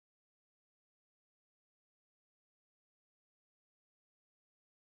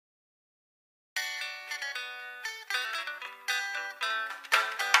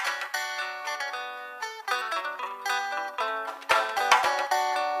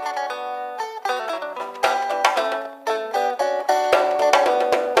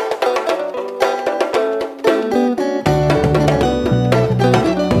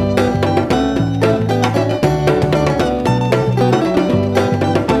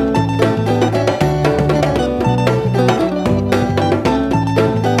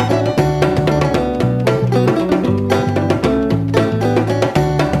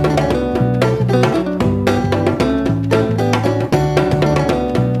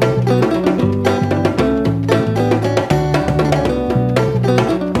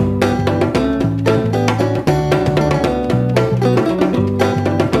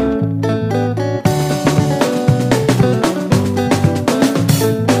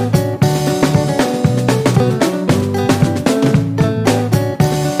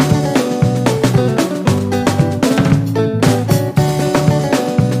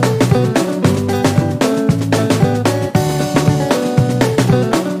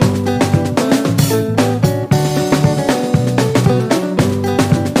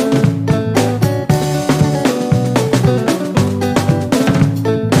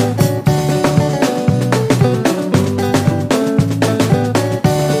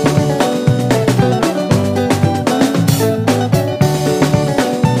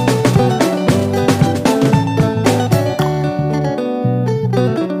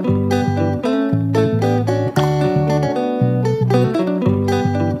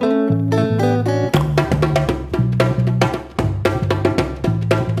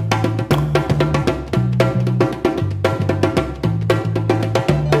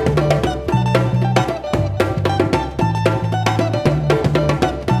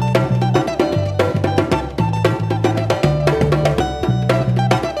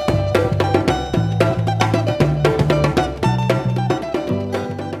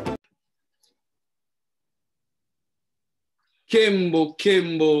Kembo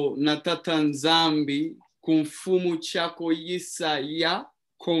kembo na tata Nzambi kumfumu chako yisa ya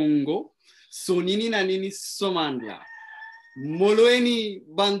Kongo sonini na nini somandla moloeni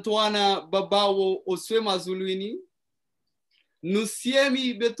bantuana babawo oswe mazuluini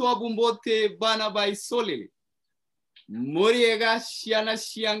nusiemi betwa bumbote bana baisole moriega shiana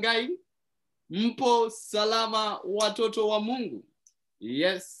shiangai mpo salama watoto wa Mungu.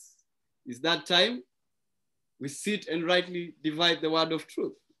 Yes, it's that time we sit and rightly divide the word of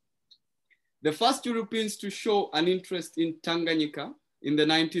truth. The first Europeans to show an interest in Tanganyika in the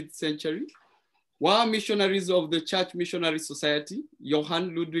 19th century were missionaries of the Church Missionary Society,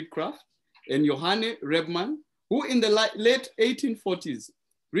 Johann Ludwig Kraft and Johanne Rebmann, who in the late 1840s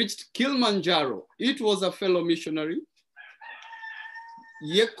reached Kilimanjaro. It was a fellow missionary,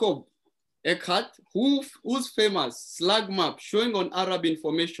 Jacob Eckhardt, whose famous slag map showing on Arab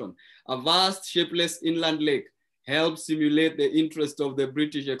information a vast shapeless inland lake helped simulate the interest of the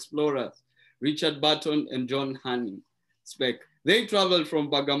British explorers, Richard Burton and John Hanning Speke. They traveled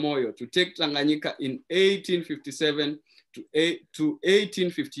from Bagamoyo to take Tanganyika in 1857 to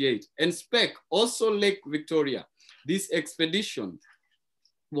 1858, and Speke also Lake Victoria. This expedition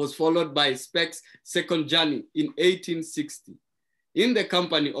was followed by Speke's second journey in 1860 in the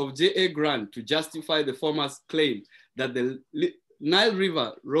company of J.A. Grant to justify the former's claim that the Nile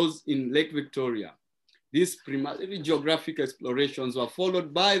River rose in Lake Victoria. These primarily geographic explorations were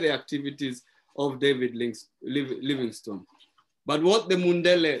followed by the activities of David Livingstone. But what the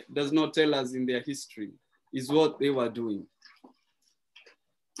Mundele does not tell us in their history is what they were doing.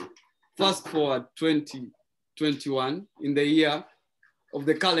 Fast forward 2021, in the year of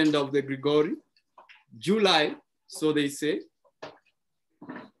the calendar of the Gregory, July, so they say,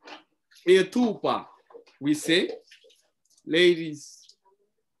 Etupa, we say, ladies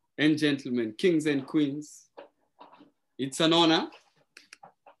and gentlemen, kings and queens, it's an honor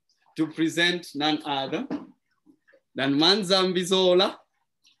to present none other than Manzambi Zola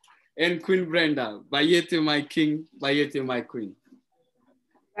and Queen Brenda. Bayete, my king, Bayete, my queen.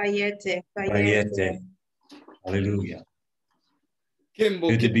 Bayete, Bayete. Hallelujah. Kimbo,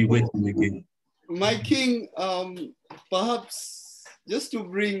 Good to be with you again. My king, perhaps just to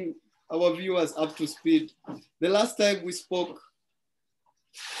bring our viewers up to speed, the last time we spoke,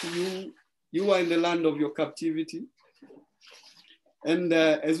 you were in the land of your captivity. And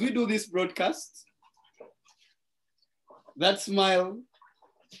as we do this broadcast, that smile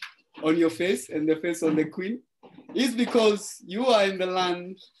on your face and the face on the queen is because you are in the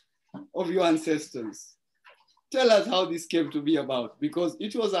land of your ancestors. Tell us how this came to be about, because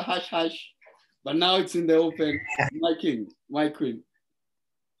it was a hush hush, but now it's in the open. My king, my queen.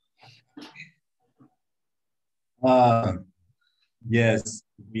 Yes,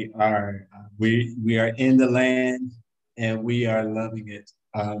 we are. We are in the land, and we are loving it.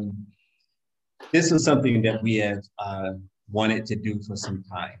 This is something that we have wanted to do for some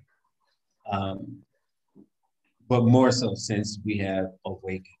time, but more so since we have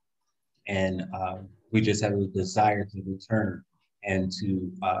awakened, and we just have a desire to return and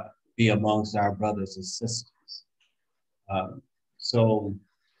to be amongst our brothers and sisters. So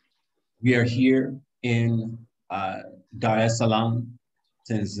we are here in Dar es Salaam,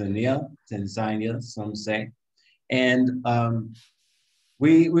 Tanzania, some say. And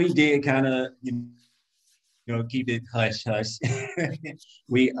we did kind of, keep it hush hush.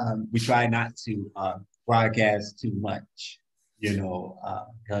 we try not to broadcast too much,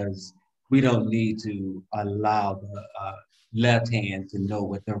 because we don't need to allow the left hand to know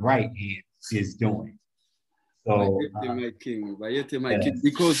what the right hand is doing. So, my king,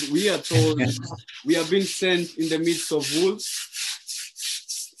 because we are told we have been sent in the midst of wolves.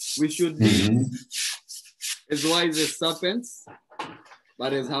 We should be as wise as serpents,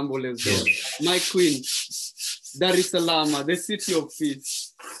 but as humble as doves. My queen, Dar es Salaam, the city of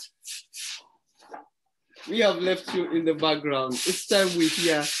peace. We have left you in the background. Each time we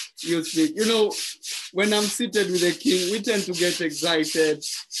hear you speak, when I'm seated with the king, we tend to get excited.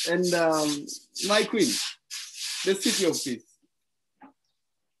 And my queen, the city of peace.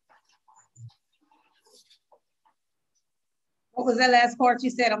 What was that last part you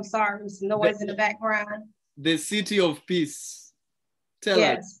said? I'm sorry, there's noise in the background. The city of peace. Tell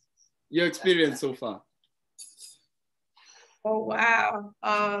us your experience so far. Oh, wow.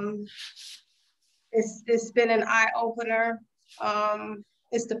 It's been an eye-opener.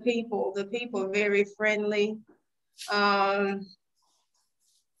 It's the people. The people are very friendly.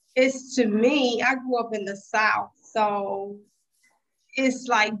 It's, to me, I grew up in the South, so it's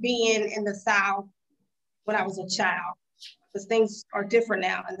like being in the South when I was a child, because things are different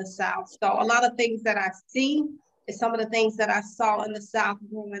now in the South. So a lot of things that I see It's some of the things that I saw in the South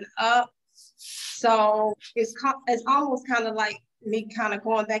growing up. So it's almost kind of like me kind of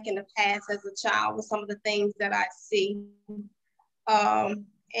going back in the past as a child with some of the things that I see.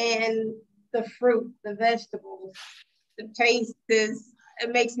 And the fruit, the vegetables, the taste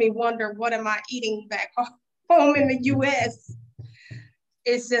it makes me wonder, what am I eating back home in the US?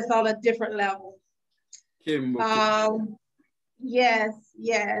 It's just on a different level. Yes.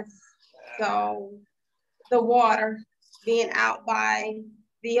 So the water, being out by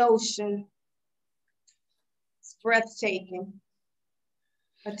the ocean, it's breathtaking.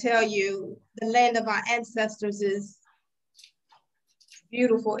 I tell you, the land of our ancestors is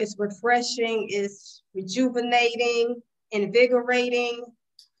beautiful. It's refreshing, it's rejuvenating, invigorating,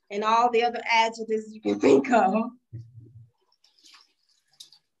 and all the other adjectives you can think of.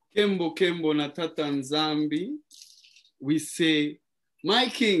 Kembo Natata Nzambi, we say, my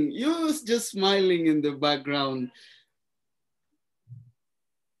king, you're just smiling in the background.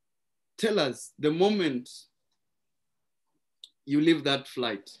 Tell us the moment you leave that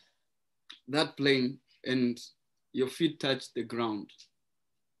flight, that plane, and your feet touch the ground.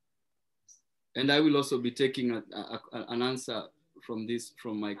 And I will also be taking an answer from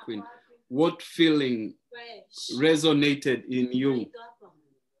my queen. What feeling resonated in you?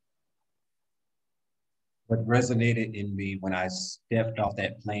 What resonated in me when I stepped off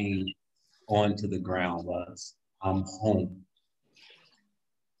that plane onto the ground was, I'm home.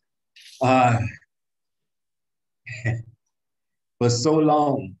 For so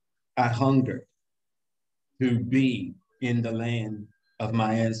long, I hungered to be in the land of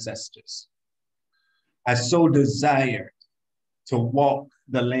my ancestors. I so desired to walk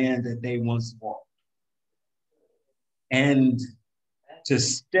the land that they once walked, and to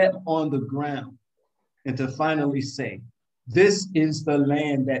step on the ground and to finally say, this is the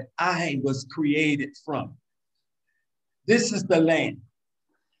land that I was created from. This is the land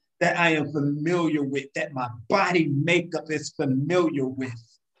that I am familiar with, that my body makeup is familiar with.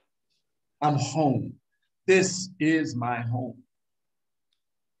 I'm home. This is my home.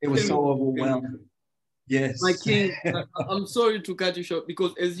 It was so overwhelming. Yes. My king, I'm sorry to cut you short,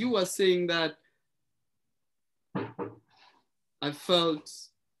 because as you were saying that, I felt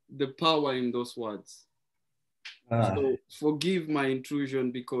the power in those words. So forgive my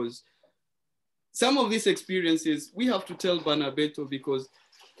intrusion, because some of these experiences, we have to tell Banabeto, because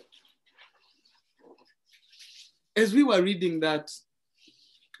as we were reading that,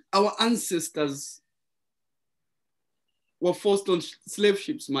 our ancestors were forced on slave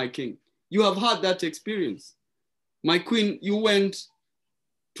ships, my king. You have had that experience. My queen, you went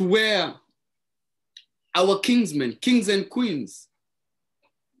to where our kingsmen, kings and queens,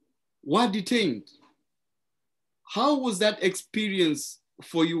 were detained. How was that experience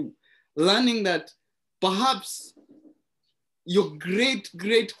for you? Learning that perhaps your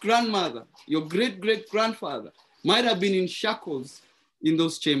great-great-grandmother, your great-great-grandfather might have been in shackles in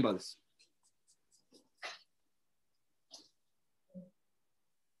those chambers.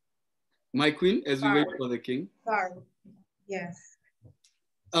 My queen, as we wait for the king. Sorry. Yes.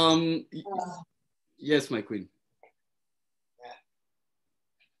 Yes, my queen.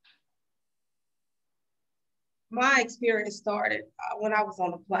 My experience started when I was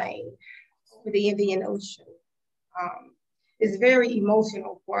on a plane over the Indian Ocean. It's very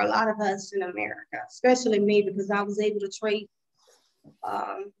emotional for a lot of us in America, especially me, because I was able to trace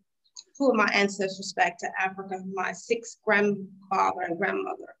two of my ancestors back to Africa, my sixth grandfather and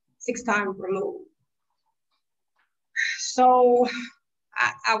grandmother, 6 times removed. So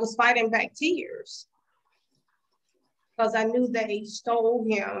I was fighting back tears because I knew they stole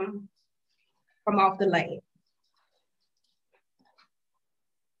him from off the land,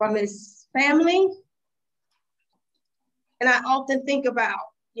 from his family. And I often think about,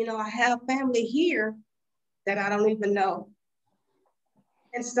 I have family here that I don't even know.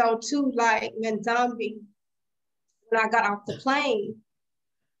 And so too, like Manzambi, when I got off the plane,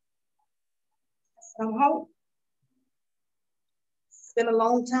 I said, I'm home. It's been a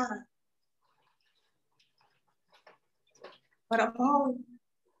long time, but I'm home.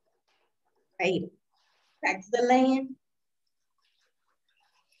 Made it back to the land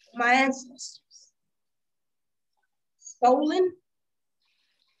of my ancestors. Stolen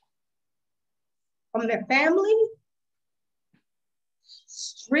from their family,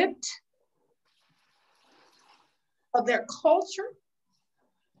 stripped of their culture,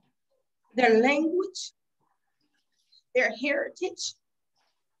 their language, their heritage,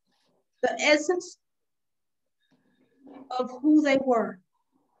 the essence of who they were,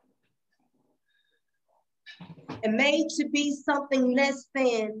 and made to be something less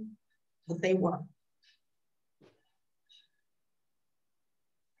than what they were.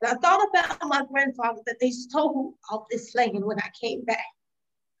 And I thought about my grandfather that they stole off this land when I came back.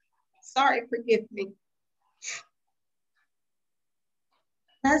 Sorry, forgive me.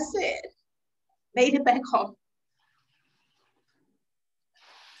 I said, made it back home.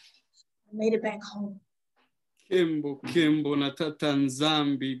 I made it back home. Kembo na tata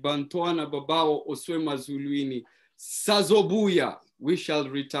Nzambi, Bantwana babao oswe mazulwini, sazobuya, we shall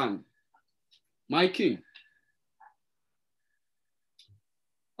return. My king,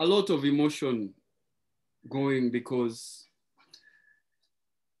 a lot of emotion going because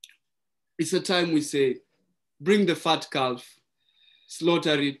it's a time we say, bring the fat calf,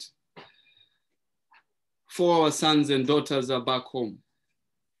 slaughter it, for our sons and daughters are back home.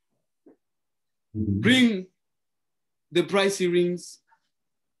 Bring the pricey rings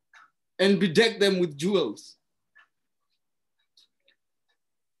and bedeck them with jewels.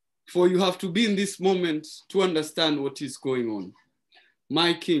 For you have to be in this moment to understand what is going on.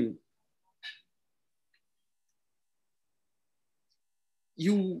 My king,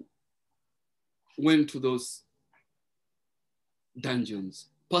 you went to those dungeons.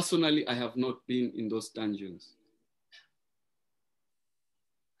 Personally, I have not been in those dungeons.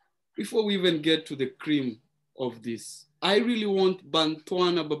 Before we even get to the cream of this, I really want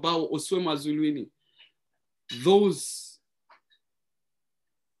Bantwana Babao Oswema Zulwini, those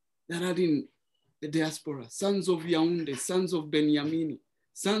that are in the diaspora, sons of Yaoundé, sons of Benyamini,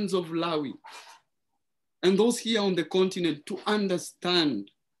 sons of Lawi, and those here on the continent to understand.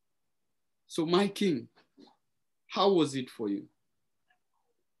 So my king, how was it for you?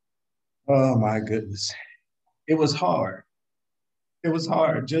 Oh my goodness. It was hard. It was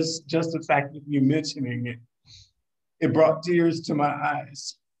hard. Just the fact that you mentioning it, it brought tears to my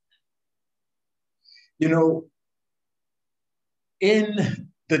eyes. You know, in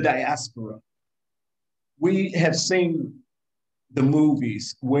the diaspora, we have seen the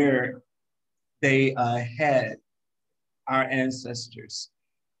movies where they had our ancestors,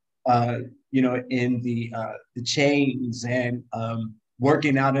 you know, in the chains and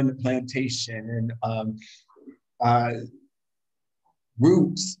working out in the plantation and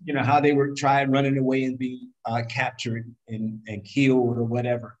roots, you know, how they were trying running away and being captured and killed or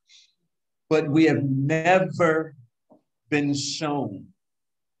whatever. But we have never been shown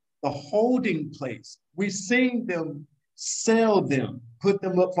the holding place. We've seen them sell them, put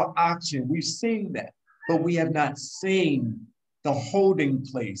them up for auction. We've seen that, but we have not seen the holding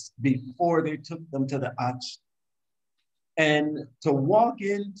place before they took them to the auction. And to walk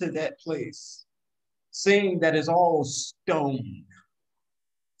into that place, seeing that it's all stone,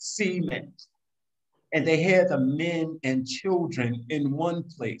 cement, and they had the men and children in one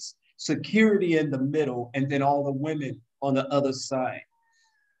place, security in the middle, and then all the women on the other side.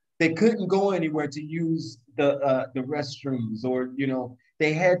 They couldn't go anywhere to use the restrooms, or, you know,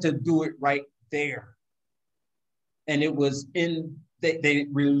 they had to do it right there. And it was they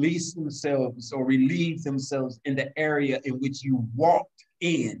released themselves or relieved themselves in the area in which you walked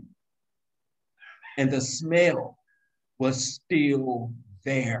in, and the smell was still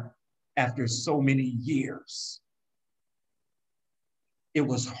there after so many years. It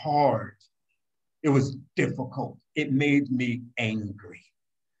was hard. It was difficult. It made me angry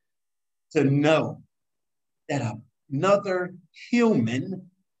to know that another human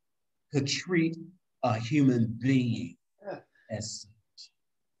could treat a human being as such.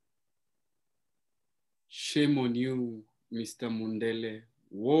 Shame on you, Mr. Mundele.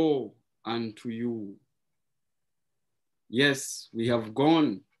 Woe unto you. Yes, we have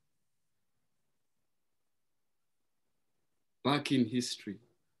gone back in history.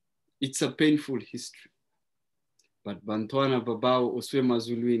 It's a painful history. But Bantwana Babao Oswema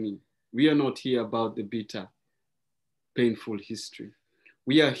Zulwini, we are not here about the bitter, painful history.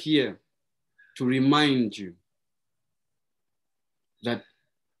 We are here to remind you that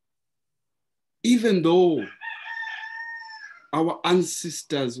even though our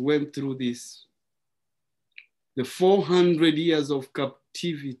ancestors went through this, the 400 years of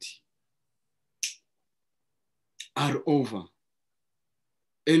captivity are over.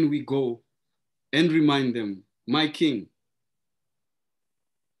 And we go and remind them, my king,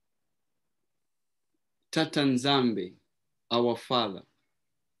 Tata Nzambe, our father,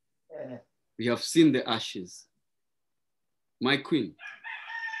 we have seen the ashes. My queen,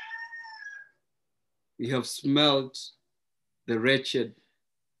 we have smelled the wretched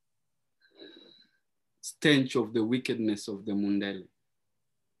stench of the wickedness of the Mundele.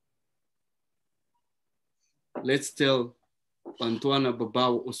 Let's tell Bantwana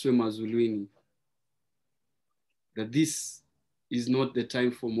Babao Oswema Zulwini that this is not the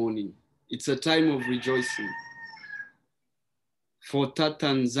time for mourning. It's a time of rejoicing. for Tata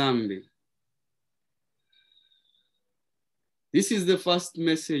Nzambi. This is the first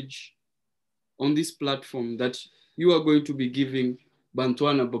message on this platform that you are going to be giving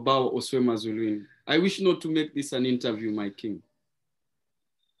Bantwana Babao Oswe Mazulwini. I wish not to make this an interview, my king,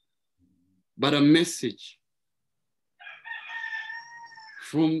 but a message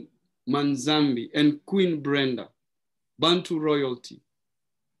from Manzambi and Queen Brenda, Bantu royalty,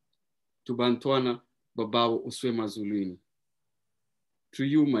 to Bantwana Babao Oswe Mazulwini. To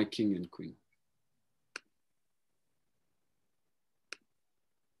you, my king and queen.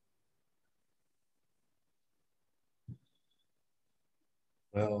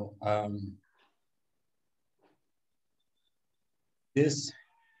 Well, this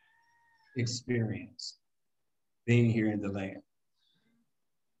experience, being here in the land,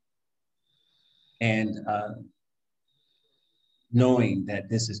 and knowing that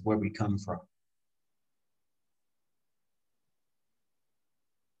this is where we come from,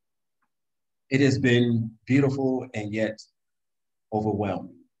 it has been beautiful and yet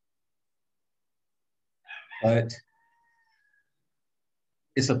overwhelming. But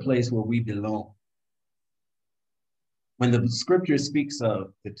it's a place where we belong. When the scripture speaks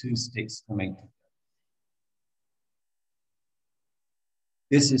of the two sticks coming together,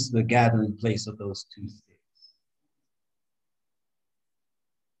 this is the gathering place of those two sticks.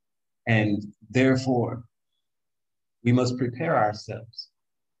 And therefore, we must prepare ourselves,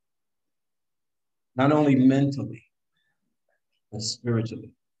 not only mentally, but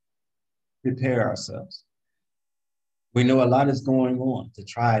spiritually. Prepare ourselves. We know a lot is going on to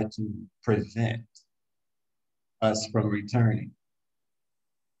try to prevent us from returning.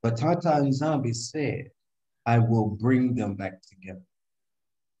 But Tata Nzambi said, I will bring them back together.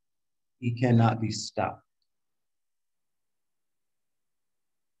 He cannot be stopped.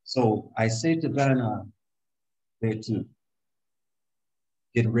 So I say to Bana Bantu,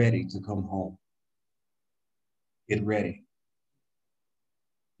 get ready to come home. Get ready.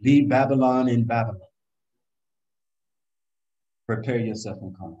 Leave Babylon in Babylon. Prepare yourself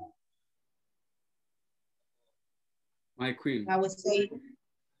and come home. My queen. I would say,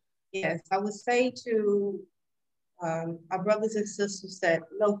 yes, I would say to our brothers and sisters that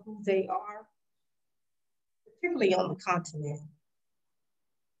know who they are, particularly on the continent.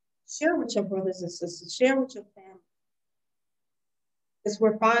 Share with your brothers and sisters, share with your family. Because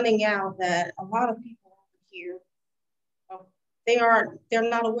we're finding out that a lot of people over here, they're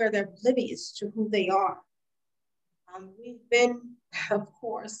not aware, they're oblivious to who they are. We've been, of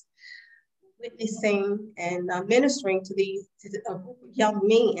course, witnessing and ministering to a group of young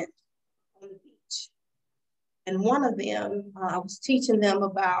men on the beach. And one of them, I was teaching them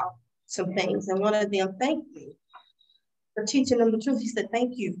about some things, and one of them thanked me for teaching them the truth. He said,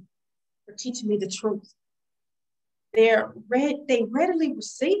 thank you for teaching me the truth. They readily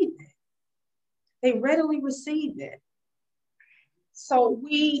received it. They readily received it. So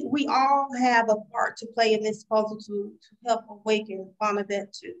we all have a part to play in this puzzle to help awaken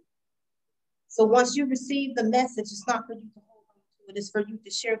Bantu. So once you receive the message, it's not for you to hold on to it, it's for you to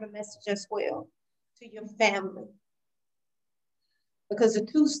share the message as well to your family. Because the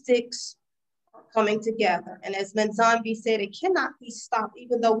two sticks are coming together. And as Manzambi said, it cannot be stopped,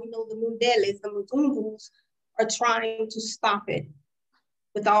 even though we know the Mundeles, the Muzungus, are trying to stop it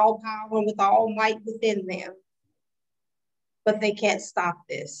with all power and with all might within them. But they can't stop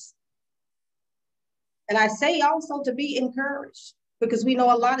this. And I say also to be encouraged, because we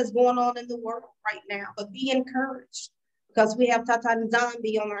know a lot is going on in the world right now, but be encouraged because we have Tata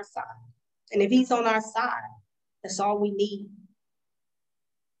Nzambi on our side. And if he's on our side, that's all we need.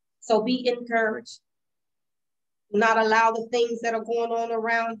 So be encouraged. Do not allow the things that are going on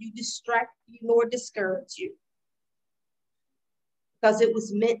around you distract you nor discourage you. Because it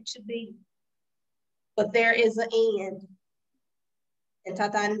was meant to be. But there is an end. And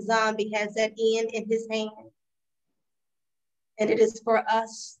Tata Nzambi has that end in his hand. And it is for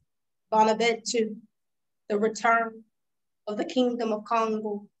us, Bantu, the return of the Kingdom of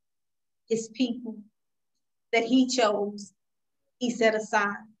Congo, his people that he chose, he set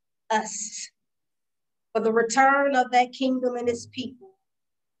aside us for the return of that kingdom and his people,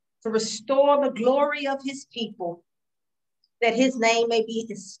 to restore the glory of his people, that his name may be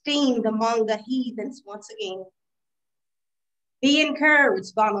esteemed among the heathens once again. Be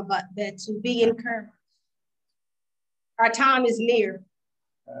encouraged, Bantu, be encouraged. Our time is near.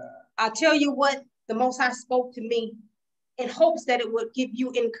 I'll tell you what the Most High spoke to me in hopes that it would give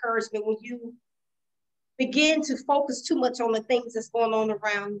you encouragement when you begin to focus too much on the things that's going on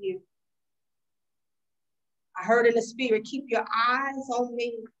around you. I heard in the spirit, keep your eyes on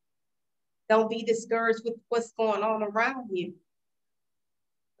me. Don't be discouraged with what's going on around you.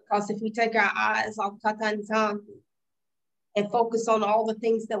 Because if we take our eyes off Tatanzambi and focus on all the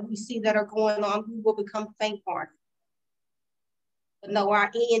things that we see that are going on, we will become faint-hearted. But no,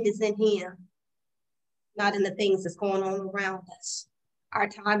 our end is in him, not in the things that's going on around us. Our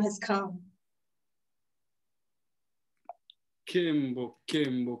time has come. Kembo,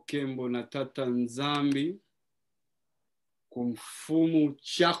 Kembo, Kembo na Tatanzambi kumfumu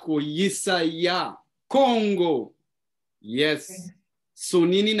chako Yisaya Congo. Yes. So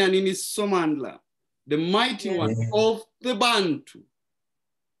nini na nini Somandla, the mighty one of the Bantu.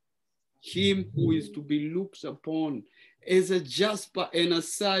 Him who is to be looked upon as a jasper and a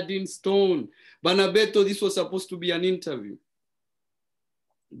sardine stone. Banabeto, this was supposed to be an interview.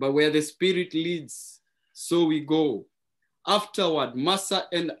 But where the Spirit leads, so we go. Afterward, Massa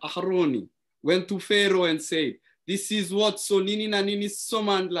and Aharoni went to Pharaoh and said, this is what Sonini Nanini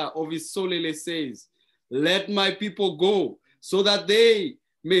Somandla of his Solele says. Let my people go so that they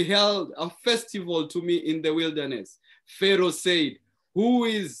may hold a festival to me in the wilderness. Pharaoh said, who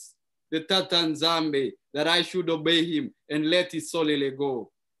is the Tatanzambe that I should obey him and let his Solele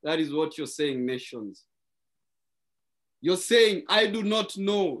go? That is what you're saying, nations. You're saying, I do not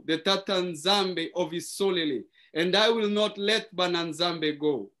know the Tatanzambe of his Solele, and I will not let Bananzambe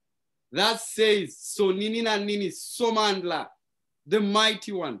go. That says, Sonini Nini Somandla, the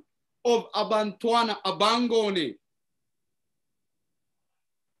mighty one of Abantuana Abangone.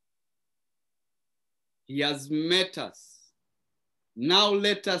 He has met us. Now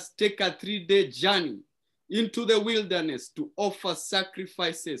let us take a 3-day journey into the wilderness to offer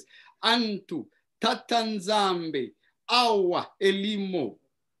sacrifices unto Tatanzambe, our Elimo,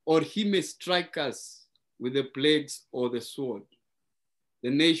 or he may strike us with the plagues or the sword. The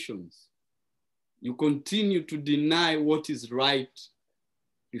nations, you continue to deny what is right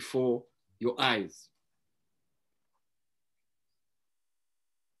before your eyes.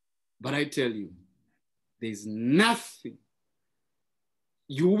 But I tell you, there's nothing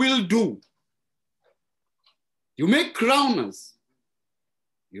you will do. You may crown us.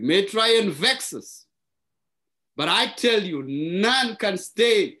 You may try and vex us. But I tell you, none can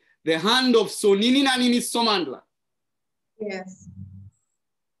stay the hand of Sonini Nanini Somandla. Yes.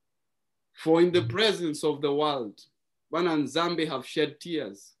 For in the presence of the world, Bananzambe have shed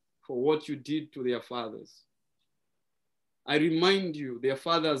tears for what you did to their fathers. I remind you, their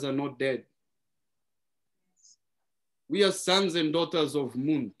fathers are not dead. We are sons and daughters of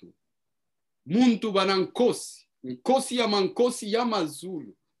Muntu. Muntu banankosi, nkosi ya mankosi ya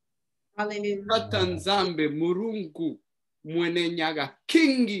mazulu. Hallelujah. Tatanzambe murungu mwenenyaga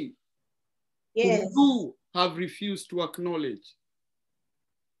kingi. Yes. Who have refused to acknowledge.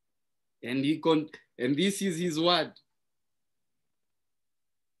 And this is his word.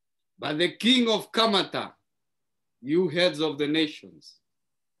 But the king of Kamata, you heads of the nations,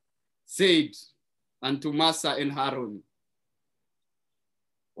 said unto Massa and Haroni,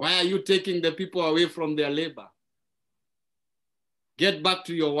 why are you taking the people away from their labor? Get back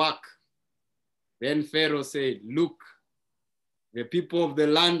to your work. Then Pharaoh said, look, the people of the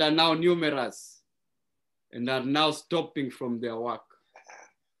land are now numerous and are now stopping from their work.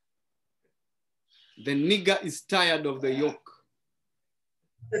 The nigger is tired of the yoke.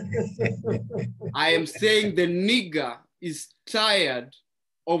 I am saying the nigger is tired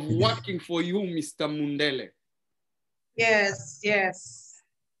of working for you, Mr. Mundele. Yes, yes.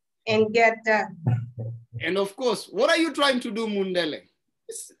 And get And of course, what are you trying to do, Mundele?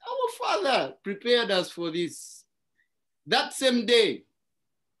 Our father prepared us for this. That same day,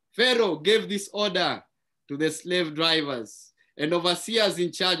 Pharaoh gave this order to the slave drivers and overseers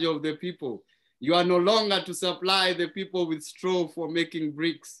in charge of the people. You are no longer to supply the people with straw for making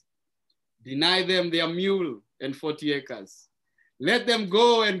bricks. Deny them their mule and 40 acres. Let them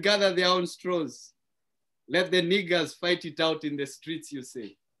go and gather their own straws. Let the niggers fight it out in the streets, you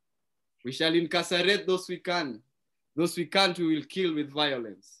say. We shall incarcerate those we can. Those we can't, we will kill with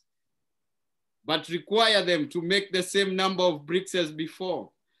violence. But require them to make the same number of bricks as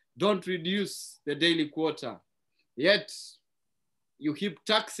before. Don't reduce the daily quota. Yet, you heap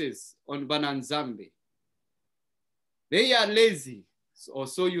taxes on Bananzambe. They are lazy, or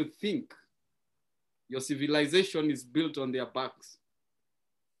so you think. Your civilization is built on their backs.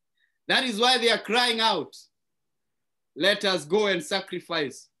 That is why they are crying out, let us go and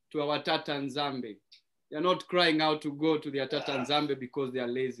sacrifice to our Tatanzambe. They are not crying out to go to their Tatanzambe because they are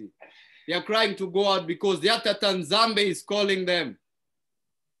lazy. They are crying to go out because their Tatanzambe is calling them.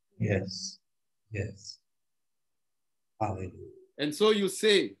 Yes, yes. Hallelujah. And so you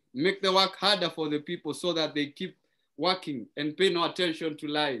say, make the work harder for the people so that they keep working and pay no attention to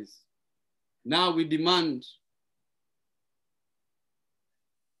lies. Now we demand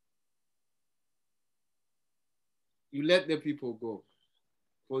you let the people go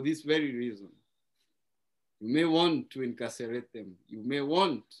for this very reason. You may want to incarcerate them. You may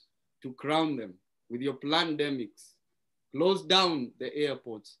want to crown them with your pandemics, close down the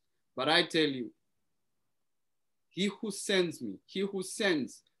airports. But I tell you, he who sends me, he who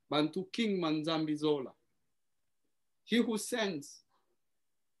sends Bantu King Manzambi Zola, he who sends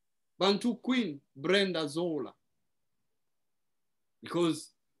Bantu Queen Brenda Zola, because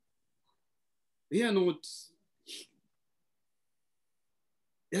they are not,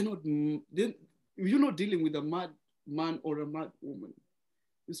 you're not dealing with a mad man or a mad woman.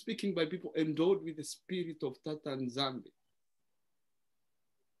 You're speaking by people endowed with the spirit of Tata Nzambe.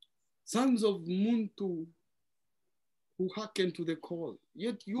 Sons of Muntu who hearken to the call.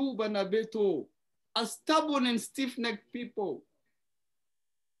 Yet you, Banabeto, are stubborn and stiff-necked people.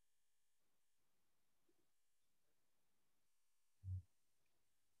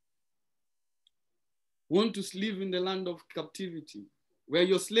 Want to live in the land of captivity, where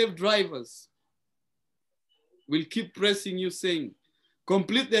your slave drivers will keep pressing you, saying,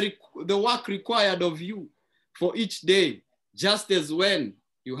 complete the work required of you for each day, just as when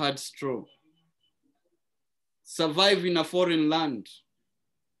you had straw. Survive in a foreign land.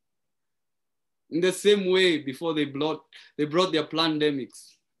 In the same way before they brought their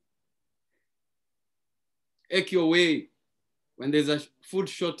pandemics. Ache your way when there's a food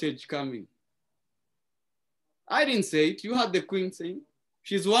shortage coming. I didn't say it, you heard the queen saying.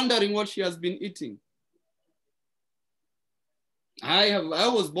 She's wondering what she has been eating. I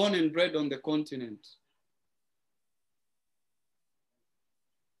was born and bred on the continent.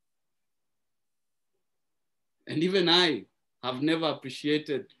 And even I have never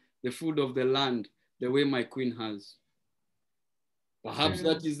appreciated the food of the land the way my queen has. Perhaps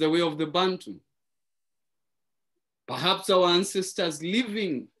that is the way of the Bantu. Perhaps our ancestors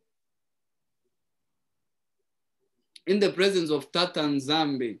living in the presence of Tata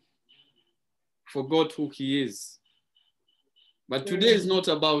Nzambe forgot who he is. But today is not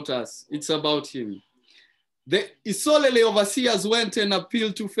about us, it's about him. The Isolele overseers went and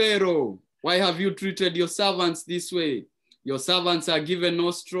appealed to Pharaoh. Why have you treated your servants this way? Your servants are given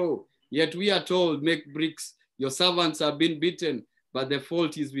no straw, yet we are told, make bricks. Your servants have been beaten, but the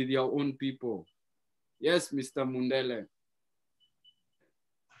fault is with your own people. Yes, Mr. Mundele.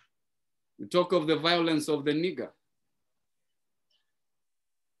 You talk of the violence of the nigger.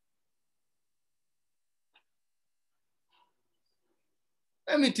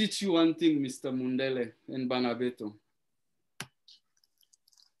 Let me teach you one thing, Mr. Mundele and Banabeto.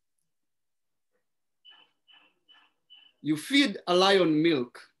 You feed a lion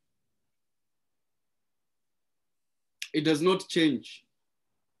milk, it does not change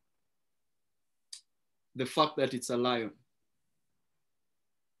the fact that it's a lion.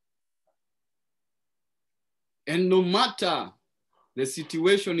 And no matter the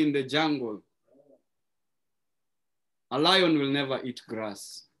situation in the jungle, a lion will never eat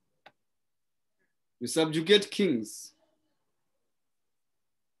grass. You subjugate kings,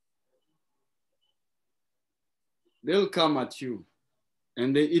 they'll come at you,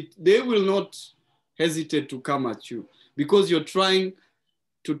 and they will not hesitate to come at you because you're trying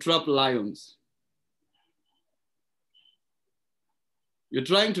to trap lions. You're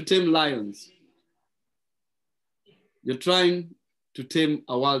trying to tame lions. You're trying to tame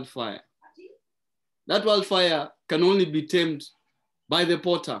a wildfire. That wildfire can only be tamed by the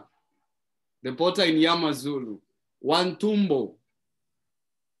potter in Yamazulu, Wantumbo,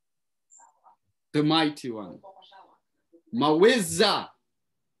 the mighty one. Maweza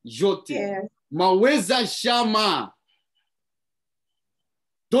Jote, Maweza Shama.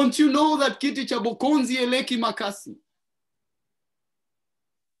 Don't you know that kiti cha Bokonzi eleki makasi?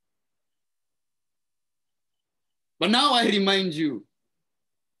 But now I remind you,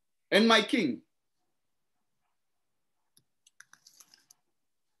 and my king,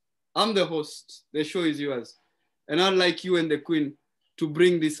 I'm the host, the show is yours. And I'd like you and the queen to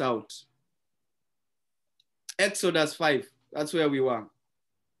bring this out. Exodus 5, that's where we were,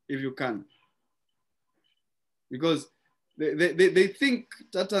 if you can. Because they think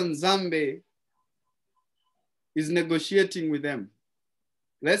Tata Nzambe is negotiating with them.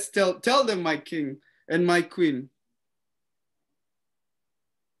 Let's tell them, my king and my queen,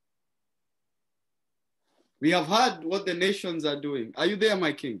 we have heard what the nations are doing. Are you there,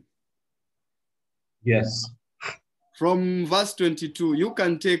 my king? Yes. From verse 22, you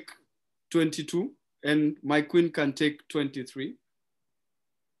can take 22 and my queen can take 23.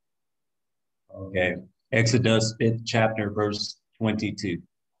 Okay. Exodus 5th chapter, verse 22.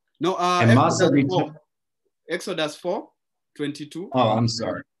 No, Exodus 4, 22. Oh, I'm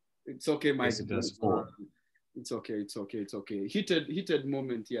sorry. It's okay, my Exodus 4. It's okay, it's okay, it's okay. Heated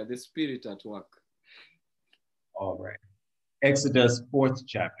moment here, the spirit at work. All right. Exodus 4th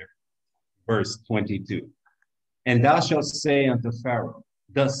chapter, verse 22. And thou shalt say unto Pharaoh,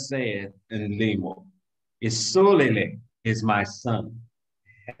 thus saith Enlimo, Isolele is my son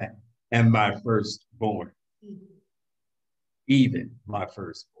and my firstborn, even my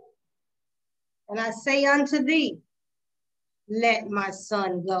firstborn. And I say unto thee, let my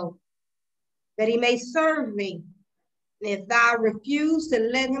son go, that he may serve me. And if thou refuse to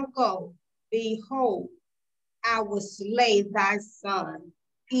let him go, behold, I will slay thy son,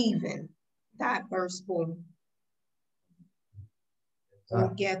 even thy firstborn.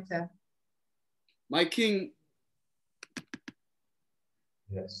 Get that. My king,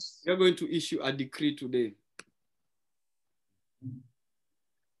 yes, we are going to issue a decree today.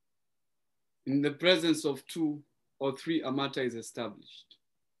 In the presence of 2 or 3, a matter is established.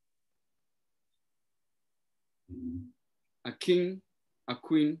 A king, a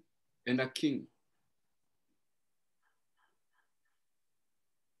queen, and a king.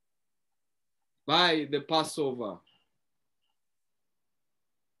 By the Passover,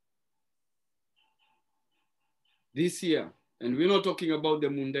 this year, and we're not talking about the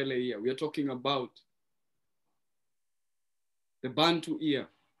Mundele year, we are talking about the Bantu year.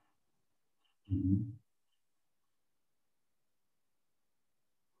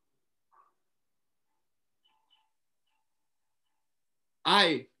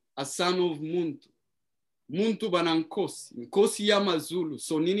 I, a son of Muntu, Muntu banankosi, nkosi ya mazulu,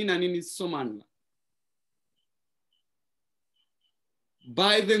 so nini na nini somanla.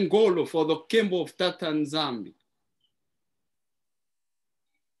 By the ngolo for the Kembo of Tatanzambi,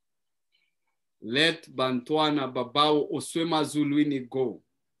 let Bantwana Babao Oswema Zuluini go.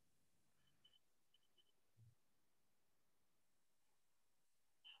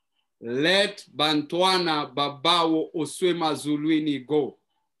 Let Bantwana Babao Oswema Zuluini go.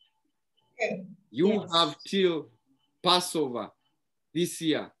 You have till Passover this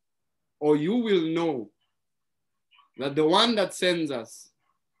year, or you will know that the one that sends us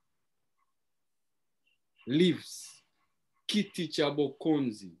lives. Kiti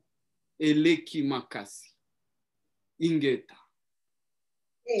Chabokonzi, Eleki Makasi, Ingeta.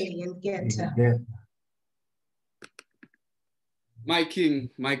 Ingeta. My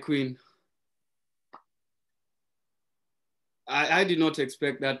king, my queen, I did not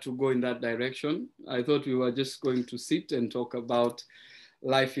expect that to go in that direction. I thought we were just going to sit and talk about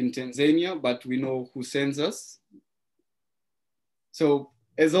life in Tanzania, but we know who sends us. So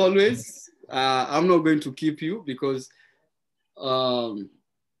as always, I'm not going to keep you because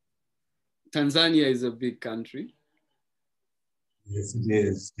Tanzania is a big country. Yes, it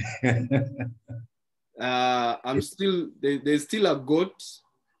is. There's still a goat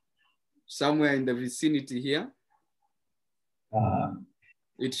somewhere in the vicinity here.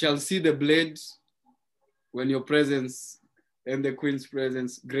 It shall see the blade when your presence and the Queen's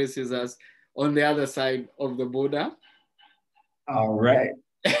presence graces us on the other side of the border. All right.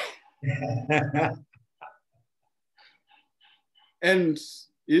 And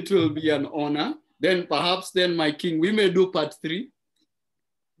it will be an honor. Then perhaps then, my king, we may do part 3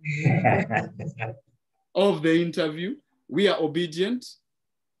 of the interview. We are obedient.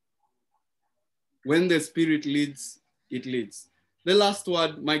 When the spirit leads, it leads. The last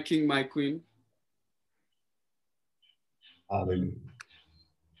word, my king, my queen. Hallelujah.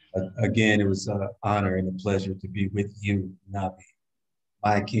 Again, it was an honor and a pleasure to be with you, Nabi,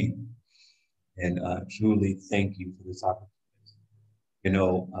 my king. And truly thank you for this opportunity. You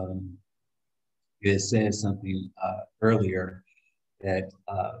know, you had said something earlier that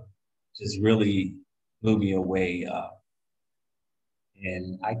just really blew me away.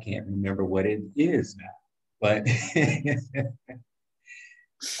 And I can't remember what it is now, but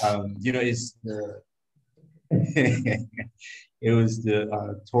you know, it's the it was the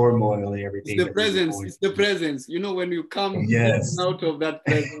turmoil and everything. It's the presence. It's the presence. You know, when you come out of that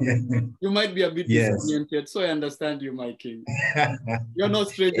presence, you might be a bit disoriented. So I understand you, my king. You're not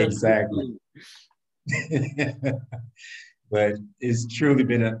stranger. Exactly. But it's truly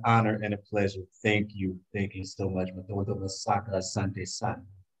been an honor and a pleasure. Thank you. Thank you so much.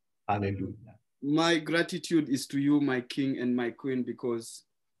 Hallelujah. My gratitude is to you, my king and my queen, because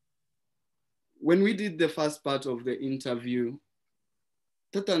when we did the first part of the interview,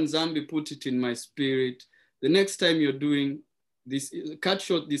 Tata Nzambi put it in my spirit. The next time you're doing this, cut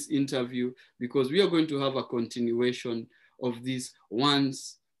short this interview, because we are going to have a continuation of this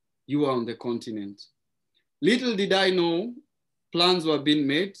once you are on the continent. Little did I know, plans were being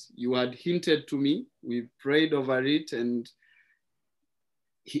made. You had hinted to me. We prayed over it, and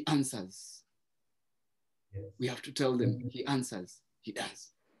he answers. Yes. We have to tell them. He answers. He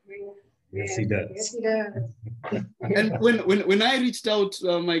does. Yes, he does. Yes, he does. And when I reached out,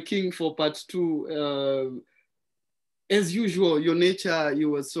 my king, for part 2, as usual, your nature,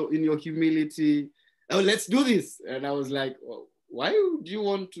 you were so in your humility. Oh, let's do this. And I was like, well, why would you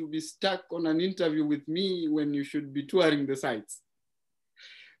want to be stuck on an interview with me when you should be touring the sites?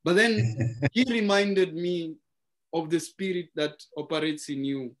 But then he reminded me of the spirit that operates in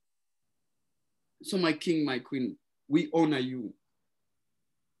you. So my king, my queen, we honor you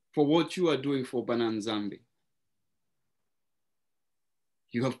for what you are doing for Bananzambi.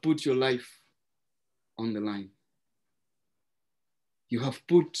 You have put your life on the line. You have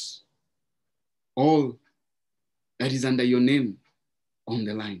put all that is under your name on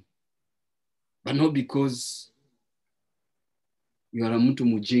the line. But not because you are a mtu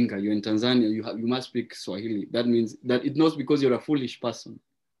mujinga, you're in Tanzania, you must speak Swahili. That means that it's not because you're a foolish person,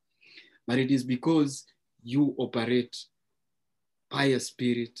 but it is because you operate by a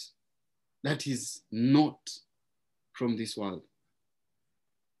spirit that is not from this world.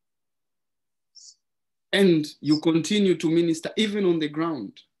 And you continue to minister even on the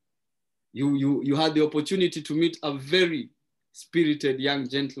ground. You had the opportunity to meet a very spirited young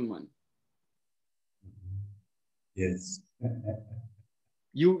gentleman. Yes.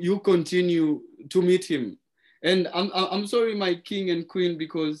 You continue to meet him. And I'm sorry, my king and queen,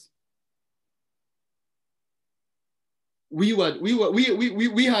 because we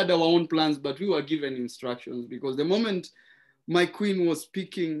had our own plans, but we were given instructions, because the moment my queen was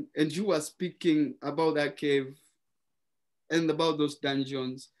speaking and you were speaking about that cave and about those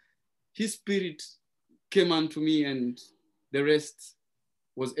dungeons, his spirit came unto me and the rest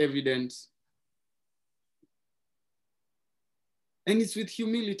was evident. And it's with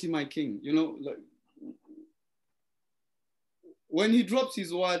humility, my king, you know, like, when he drops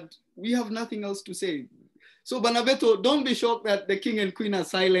his word, we have nothing else to say. So Banabeto, don't be shocked that the king and queen are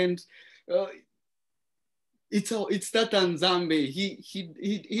silent. It's that Nzambe.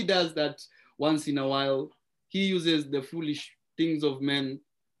 He does that once in a while. He uses the foolish things of men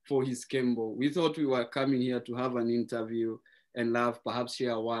for his kembo. We thought we were coming here to have an interview and laugh, perhaps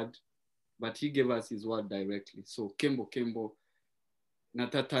share a word, but he gave us his word directly. So kembo,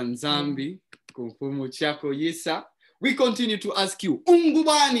 natata Nzambi, kumfumu chako yisa. We continue to ask you,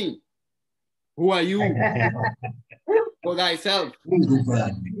 Ungubani, who are you? For thyself.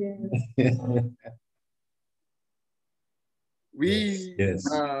 We, yes.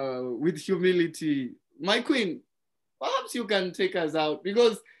 With humility, my queen, perhaps you can take us out,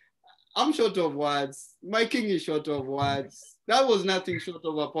 because I'm short of words. My king is short of words. That was nothing short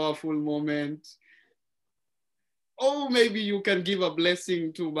of a powerful moment. Oh, maybe you can give a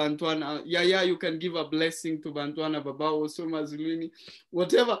blessing to Bantuana. Yeah, you can give a blessing to Bantuana Babao, Soma Zulini.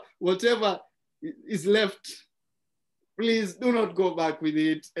 Whatever is left, please do not go back with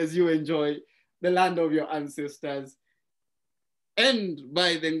it as you enjoy the land of your ancestors. And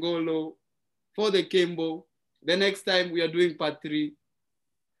by the Ngolo, for the Kembo, the next time we are doing part 3,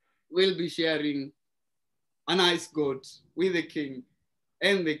 we'll be sharing an ice goat with the king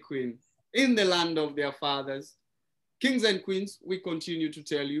and the queen in the land of their fathers. Kings and queens, we continue to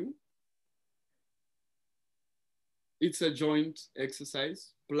tell you, it's a joint exercise.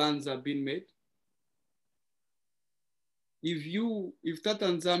 Plans have been made. If Tata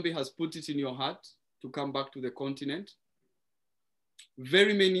Nzambi has put it in your heart to come back to the continent,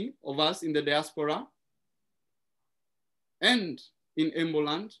 very many of us in the diaspora and in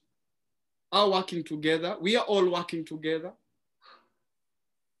Emboland are working together. We are all working together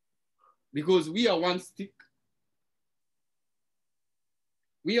because we are one stick.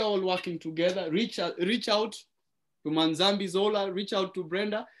 We are all working together. Reach out to Manzambi Zola, reach out to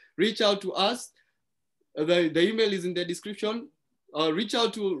Brenda, reach out to us. The email is in the description. Reach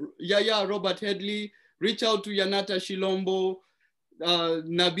out to Yaya Robert Headley, reach out to Yanata Shilombo,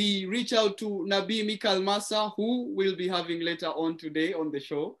 Nabi, reach out to Nabi Mikal Massa, who will be having later on today on the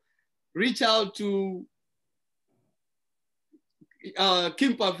show. Reach out to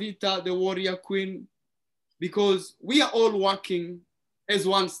Kim Pavita, the warrior queen, because we are all working as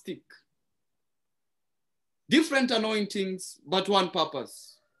one stick. Different anointings, but one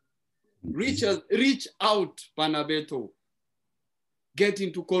purpose. Reach out, Panabeto. Get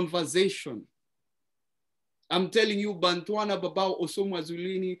into conversation. I'm telling you, Bantuana Babao Osoma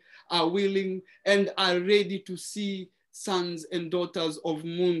Zulini are willing and are ready to see sons and daughters of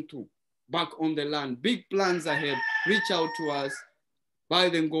Muntu back on the land. Big plans ahead. Reach out to us by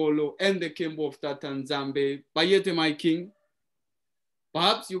the Ngolo and the Kembo of Tata Nzambe. Bayete, my king.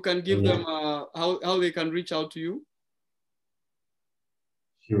 Perhaps you can give them how they can reach out to you.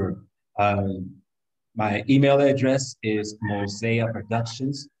 Sure. My email address is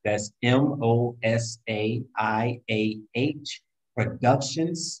mosaiahproductions. That's MOSAIAH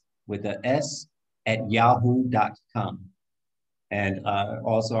productions with a S at yahoo.com. And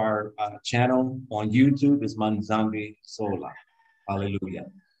also our channel on YouTube is Manzambi Zola. Hallelujah.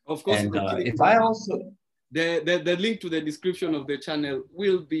 Of course, and if I also the link to the description of the channel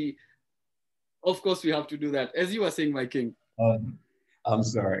will be, of course, we have to do that. As you were saying, my king. I'm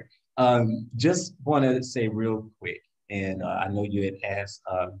sorry. Just want to say real quick, and I know you had asked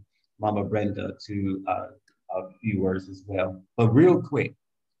Mama Brenda to a few words as well, but real quick,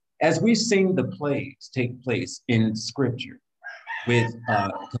 as we've seen the plays take place in Scripture with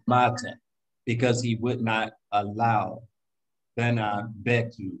Kamata, because he would not allow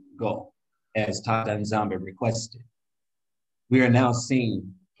BRENDA to go, as Tata Nzambe requested. We are now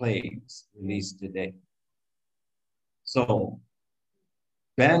seeing plays released today. So,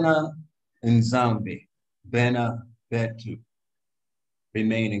 BRENDA Nzambe, BRENDA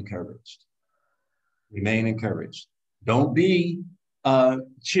remain encouraged. Remain encouraged. Don't be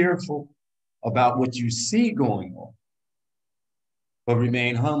cheerful about what you see going on, but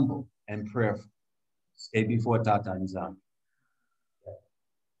remain humble and prayerful. Stay before Tata Nzambe.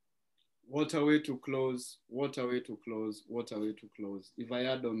 What a way to close, what a way to close, what a way to close. If I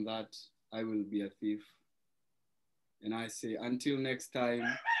add on that, I will be a thief. And I say, until next time,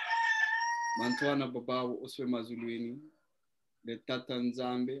 Mantwana Babawu Oswe Mazulwini, the Tata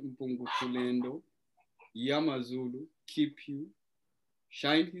Nzambe, Mpungu Kulendo, Yamazulu, keep you,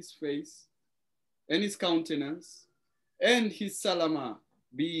 shine his face, and his countenance, and his salama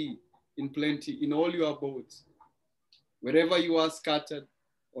be in plenty in all your abodes, wherever you are scattered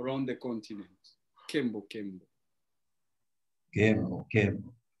around the continent. Kembo, Kembo. Kembo,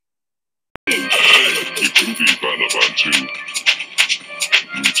 Kembo. Yakubibanabantu.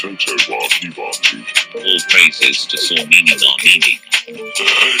 All praises to Sormini Narmini.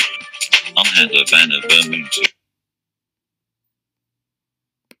 Bantu.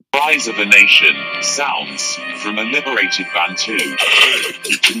 Rise of a nation, sounds from a liberated Bantu.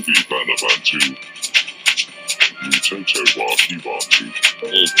 Yakubibanabantu.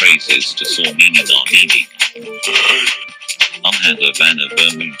 All praises to Sormini Narmini.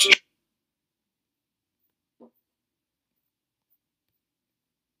 Bantu.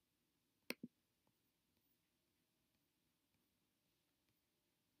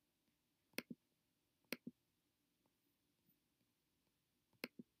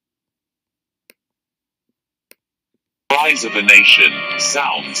 Rise of a nation,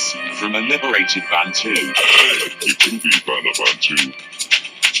 sounds from a liberated Bantu. Yakubibanabantu.